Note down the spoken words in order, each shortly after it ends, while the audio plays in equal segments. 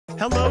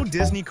Hello,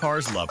 Disney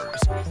Cars lovers.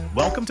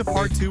 Welcome to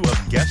part 2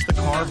 of Guess the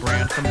Car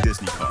Brand from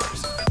Disney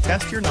Cars.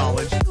 Test your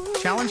knowledge,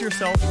 challenge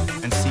yourself,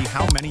 and see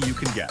how many you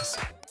can guess.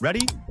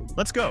 Ready?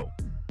 Let's go.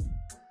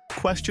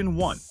 Question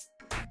 1.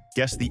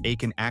 Guess the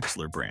Aiken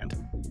Axler brand.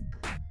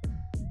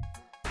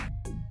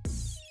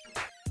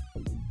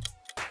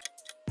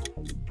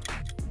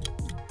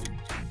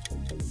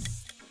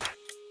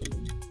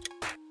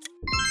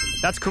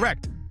 That's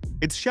correct.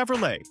 It's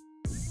Chevrolet.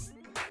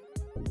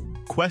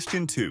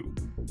 Question 2.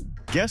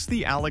 Guess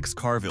the Alex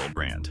Carville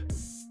brand.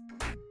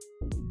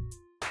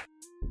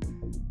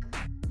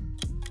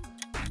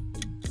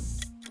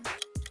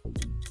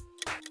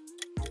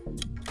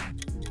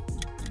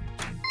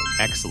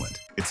 Excellent.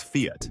 It's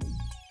Fiat.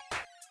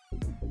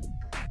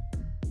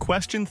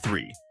 Question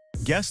 3.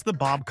 Guess the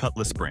Bob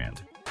Cutlass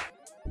brand.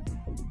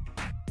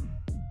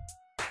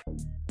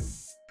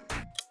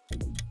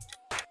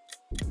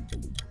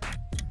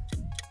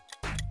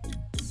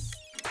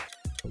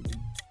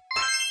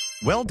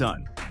 Well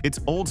done. It's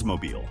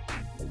Oldsmobile.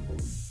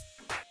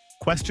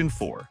 Question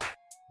 4.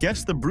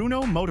 Guess the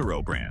Bruno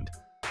Motoro brand.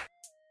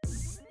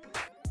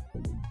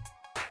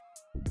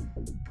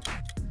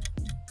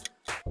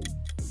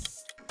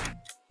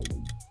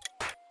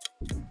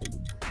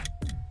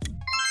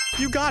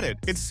 You got it.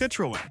 It's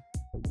Citroën.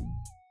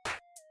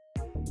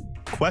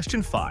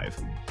 Question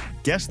 5.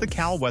 Guess the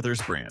Cal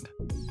Weathers brand.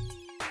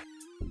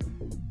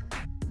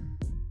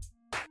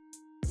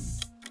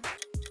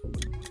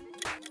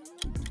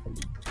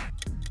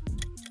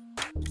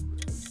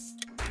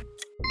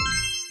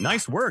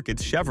 Nice work,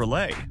 it's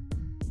Chevrolet.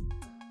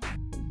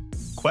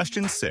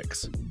 Question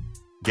 6.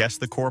 Guess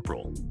the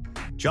Corporal.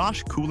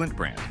 Josh Coolant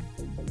brand.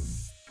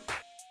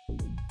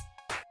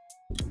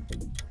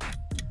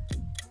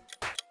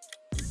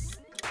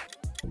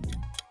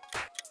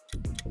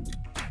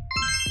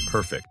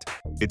 Perfect.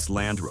 It's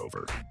Land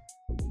Rover.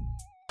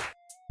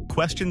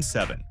 Question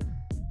 7.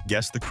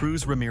 Guess the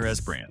Cruz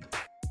Ramirez brand.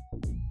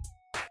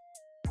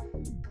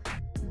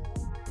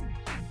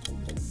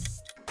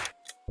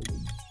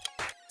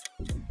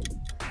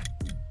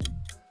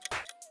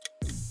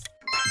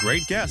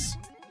 Great guess.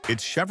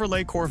 It's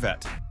Chevrolet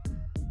Corvette.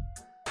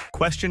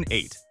 Question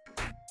 8.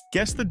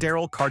 Guess the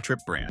Darrell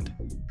Cartrip brand.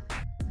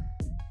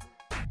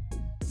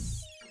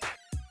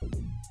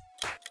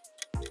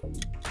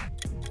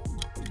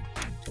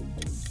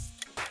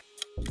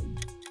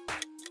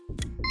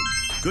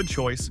 Good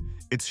choice.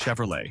 It's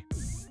Chevrolet.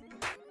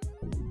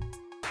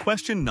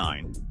 Question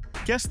 9.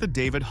 Guess the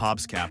David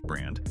Hobscap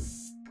brand.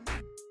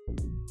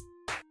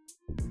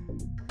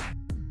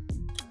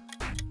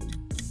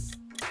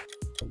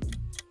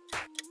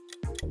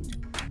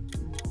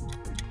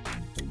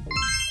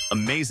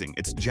 Amazing,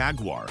 it's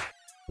Jaguar.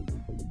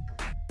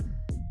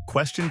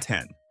 Question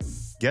 10.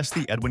 Guess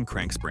the Edwin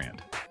Cranks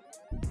brand.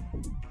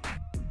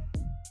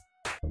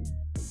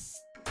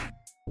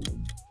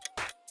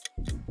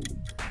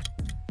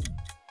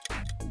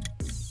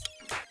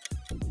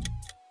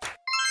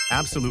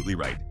 Absolutely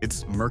right,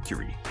 it's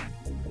Mercury.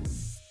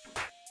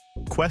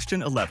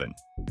 Question 11.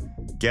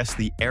 Guess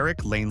the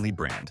Eric Langley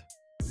brand.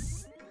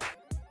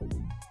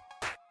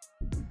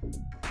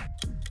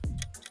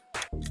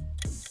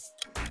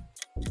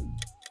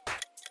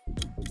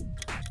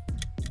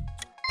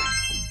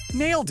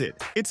 Nailed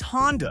it! It's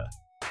Honda.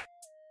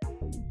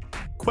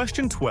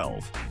 Question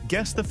 12.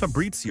 Guess the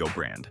Fabrizio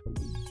brand.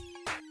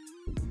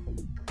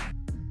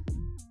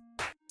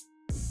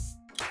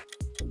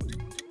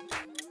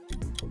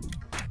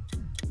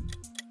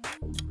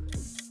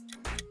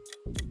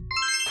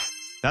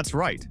 That's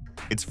right.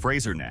 It's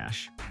Fraser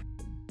Nash.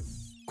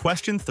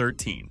 Question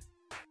 13.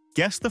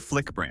 Guess the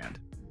Flick brand.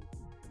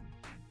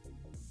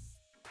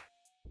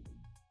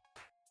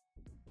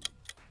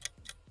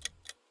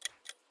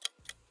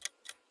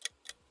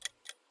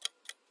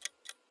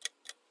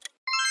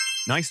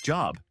 Nice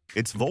job.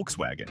 It's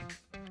Volkswagen.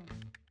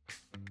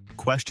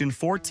 Question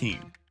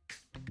 14.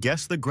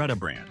 Guess the Greta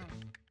brand.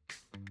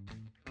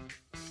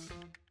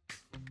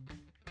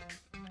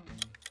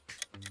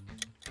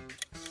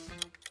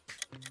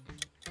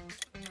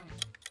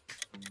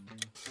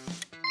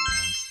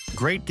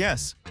 Great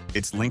guess.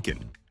 It's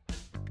Lincoln.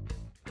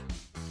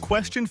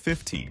 Question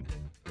 15.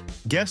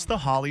 Guess the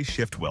Holley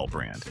Shiftwell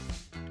brand.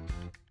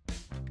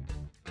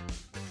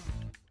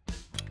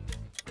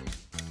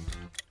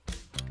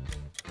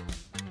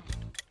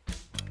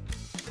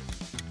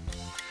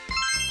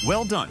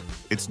 Well done.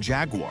 It's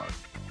Jaguar.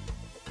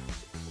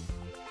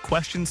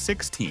 Question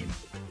 16.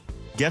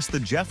 Guess the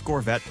Jeff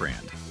Corvette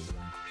brand.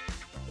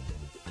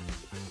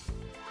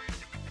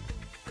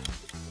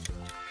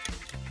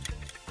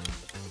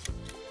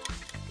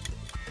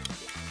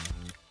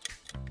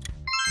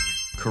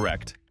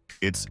 Correct.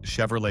 It's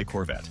Chevrolet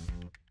Corvette.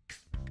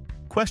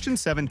 Question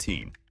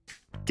 17.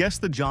 Guess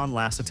the John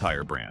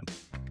Lasseter brand.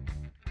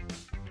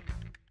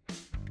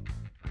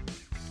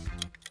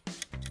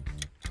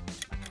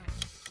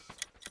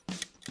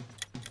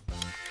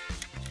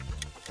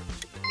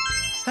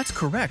 That's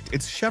correct.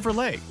 It's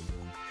Chevrolet.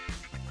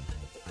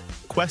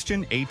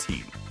 Question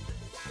 18.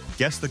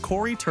 Guess the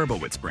Corey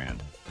Turbowitz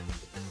brand.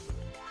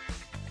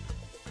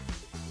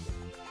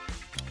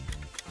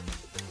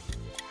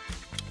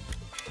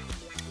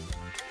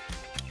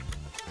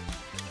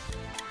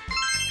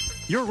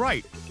 You're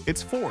right,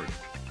 it's Ford.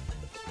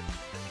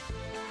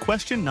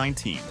 Question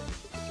 19.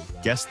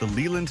 Guess the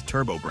Leland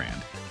Turbo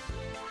brand.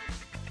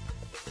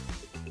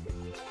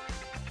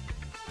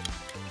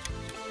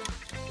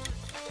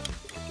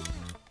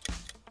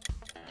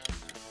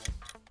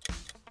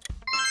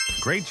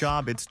 Great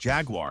job, it's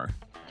Jaguar.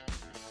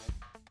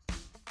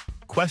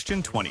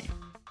 Question 20.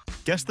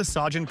 Guess the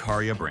Sarge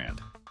Caria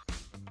brand.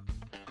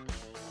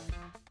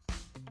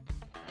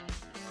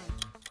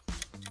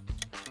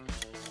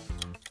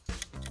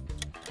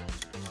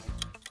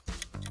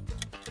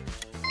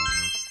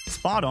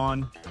 Spot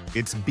on,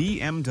 it's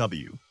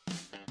BMW.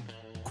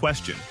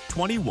 Question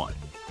 21.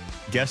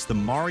 Guess the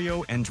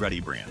Mario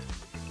Andretti brand.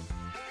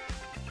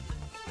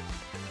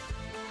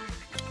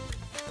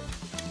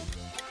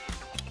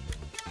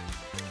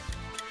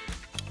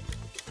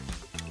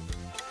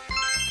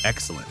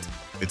 Excellent,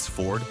 it's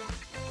Ford.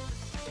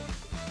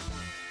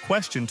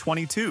 Question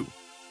 22.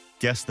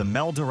 Guess the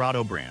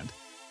Meldorado brand.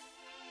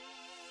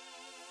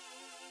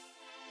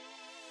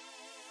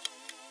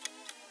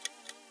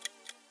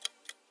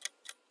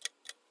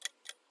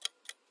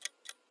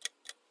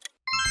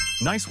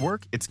 Nice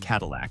work, it's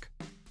Cadillac.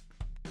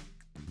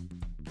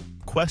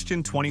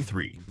 Question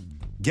 23.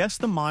 Guess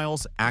the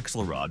Miles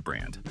Axelrod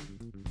brand.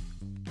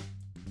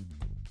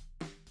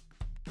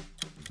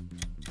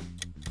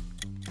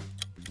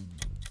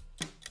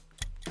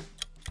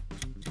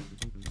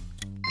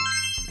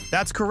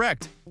 That's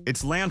correct,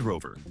 it's Land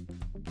Rover.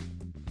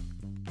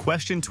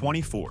 Question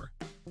 24.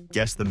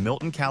 Guess the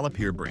Milton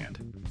Caliper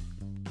brand.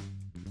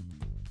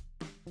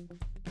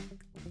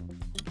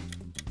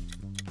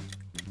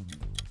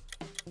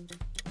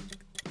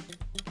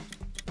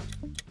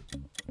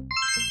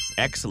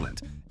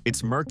 Excellent,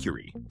 it's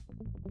Mercury.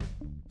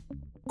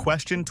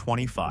 Question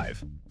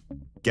 25.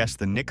 Guess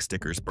the Nick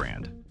Stickers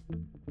brand.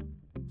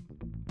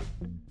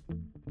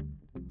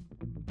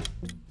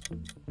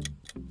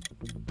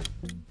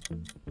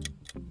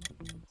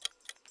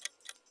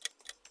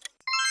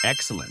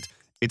 Excellent,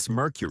 it's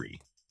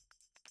Mercury.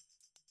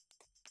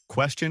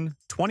 Question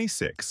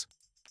 26.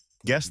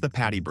 Guess the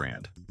Patty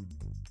brand.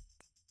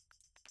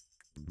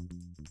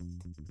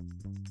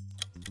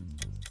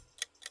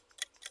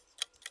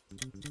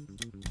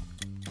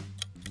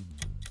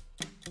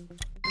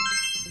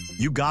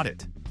 You got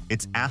it,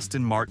 it's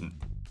Aston Martin.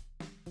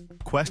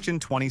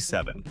 Question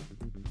 27.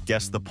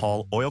 Guess the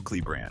Paul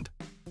Oakley brand.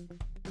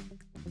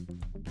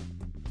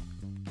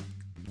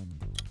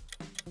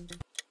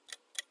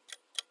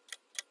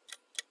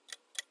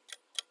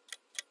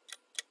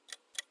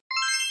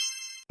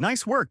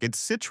 Nice work,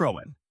 it's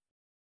Citroën.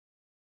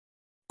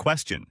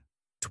 Question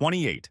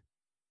 28.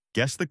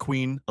 Guess the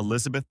Queen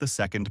Elizabeth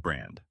II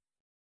brand.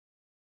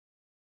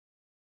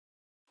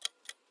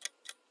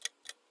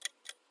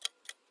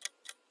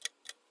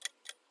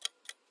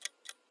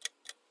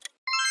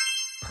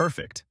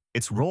 Perfect,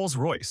 it's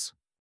Rolls-Royce.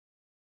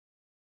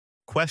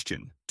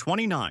 Question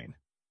 29.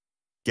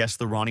 Guess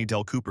the Ronnie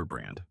Del Cooper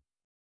brand.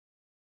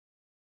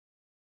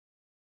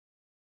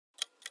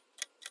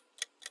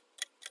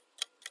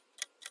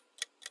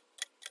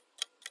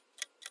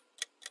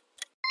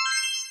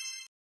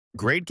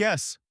 Great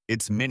guess,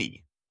 it's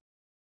Mini.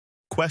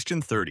 Question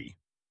 30.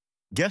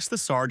 Guess the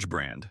Sarge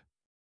brand.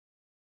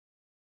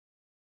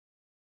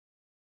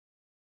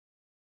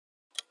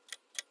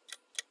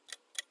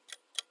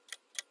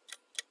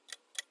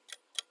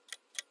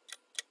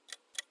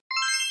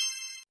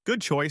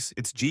 Good choice,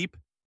 it's Jeep.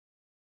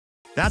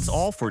 That's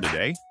all for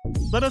today.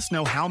 Let us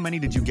know how many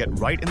did you get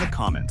right in the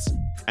comments.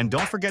 And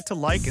don't forget to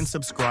like and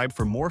subscribe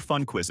for more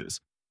fun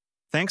quizzes.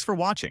 Thanks for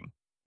watching.